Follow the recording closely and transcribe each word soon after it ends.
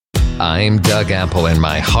I'm Doug Apple, and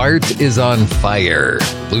my heart is on fire.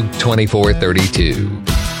 Luke 24:32.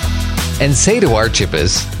 And say to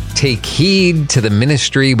Archippus, take heed to the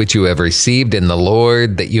ministry which you have received in the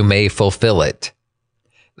Lord, that you may fulfill it.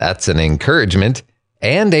 That's an encouragement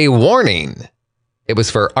and a warning. It was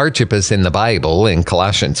for Archippus in the Bible in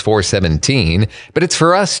Colossians 4:17, but it's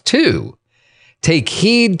for us too. Take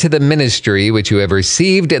heed to the ministry which you have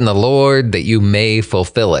received in the Lord, that you may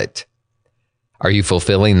fulfill it. Are you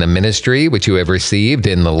fulfilling the ministry which you have received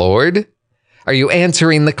in the Lord? Are you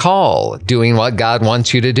answering the call, doing what God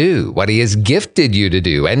wants you to do, what he has gifted you to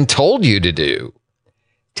do and told you to do?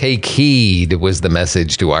 Take heed was the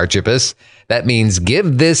message to Archippus. That means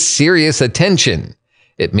give this serious attention.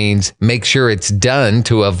 It means make sure it's done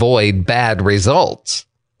to avoid bad results.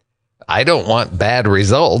 I don't want bad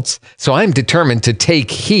results, so I'm determined to take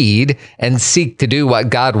heed and seek to do what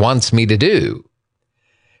God wants me to do.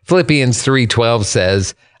 Philippians 3:12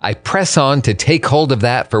 says, I press on to take hold of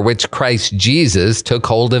that for which Christ Jesus took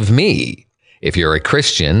hold of me. If you're a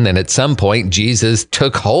Christian, then at some point Jesus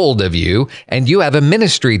took hold of you and you have a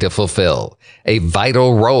ministry to fulfill, a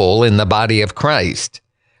vital role in the body of Christ.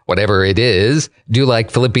 Whatever it is, do like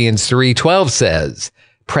Philippians 3:12 says,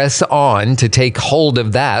 press on to take hold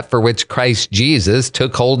of that for which Christ Jesus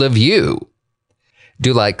took hold of you.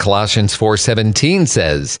 Do like Colossians 4:17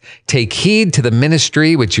 says, take heed to the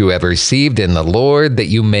ministry which you have received in the Lord, that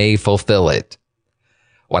you may fulfill it.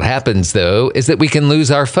 What happens, though, is that we can lose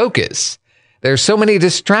our focus. There are so many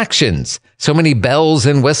distractions, so many bells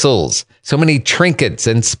and whistles, so many trinkets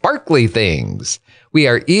and sparkly things. We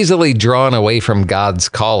are easily drawn away from God's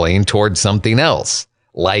calling towards something else,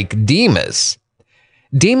 like Demas.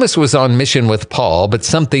 Demas was on mission with Paul, but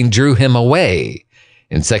something drew him away.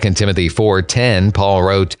 In 2 Timothy 4:10, Paul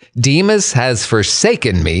wrote, Demas has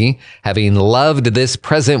forsaken me, having loved this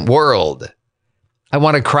present world. I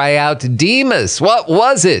want to cry out, Demas, what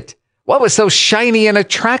was it? What was so shiny and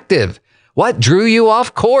attractive? What drew you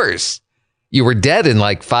off course? You were dead in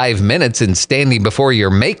like 5 minutes and standing before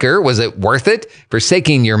your maker. Was it worth it,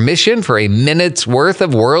 forsaking your mission for a minute's worth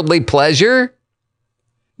of worldly pleasure?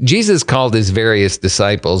 Jesus called his various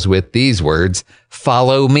disciples with these words,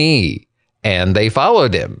 follow me. And they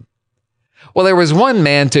followed him. Well, there was one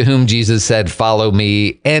man to whom Jesus said, follow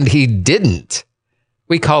me, and he didn't.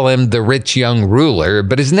 We call him the rich young ruler,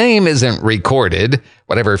 but his name isn't recorded.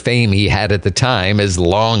 Whatever fame he had at the time is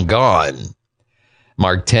long gone.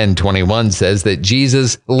 Mark 10:21 says that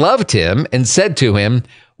Jesus loved him and said to him,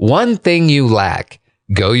 one thing you lack.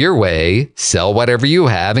 Go your way, sell whatever you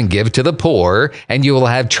have and give to the poor, and you will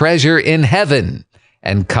have treasure in heaven.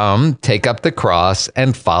 And come, take up the cross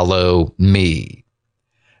and follow me.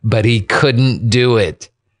 But he couldn't do it.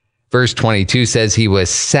 Verse 22 says he was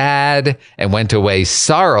sad and went away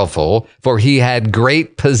sorrowful, for he had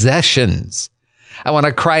great possessions. I want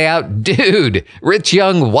to cry out, dude, rich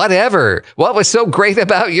young whatever. What was so great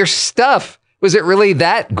about your stuff? Was it really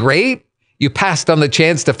that great? You passed on the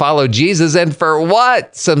chance to follow Jesus, and for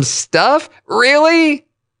what? Some stuff? Really?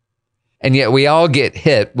 And yet we all get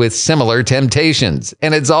hit with similar temptations,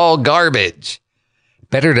 and it's all garbage.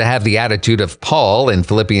 Better to have the attitude of Paul in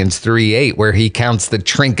Philippians 3:8, where he counts the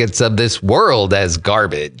trinkets of this world as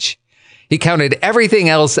garbage. He counted everything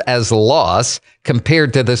else as loss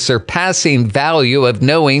compared to the surpassing value of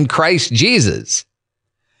knowing Christ Jesus.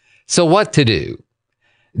 So what to do?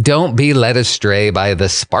 Don't be led astray by the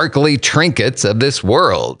sparkly trinkets of this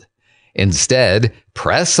world. Instead,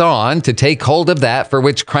 press on to take hold of that for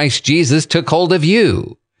which Christ Jesus took hold of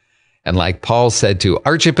you. And like Paul said to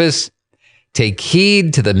Archippus, take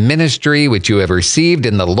heed to the ministry which you have received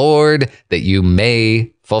in the Lord, that you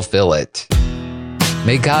may fulfill it.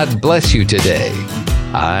 May God bless you today.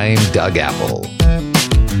 I'm Doug Apple.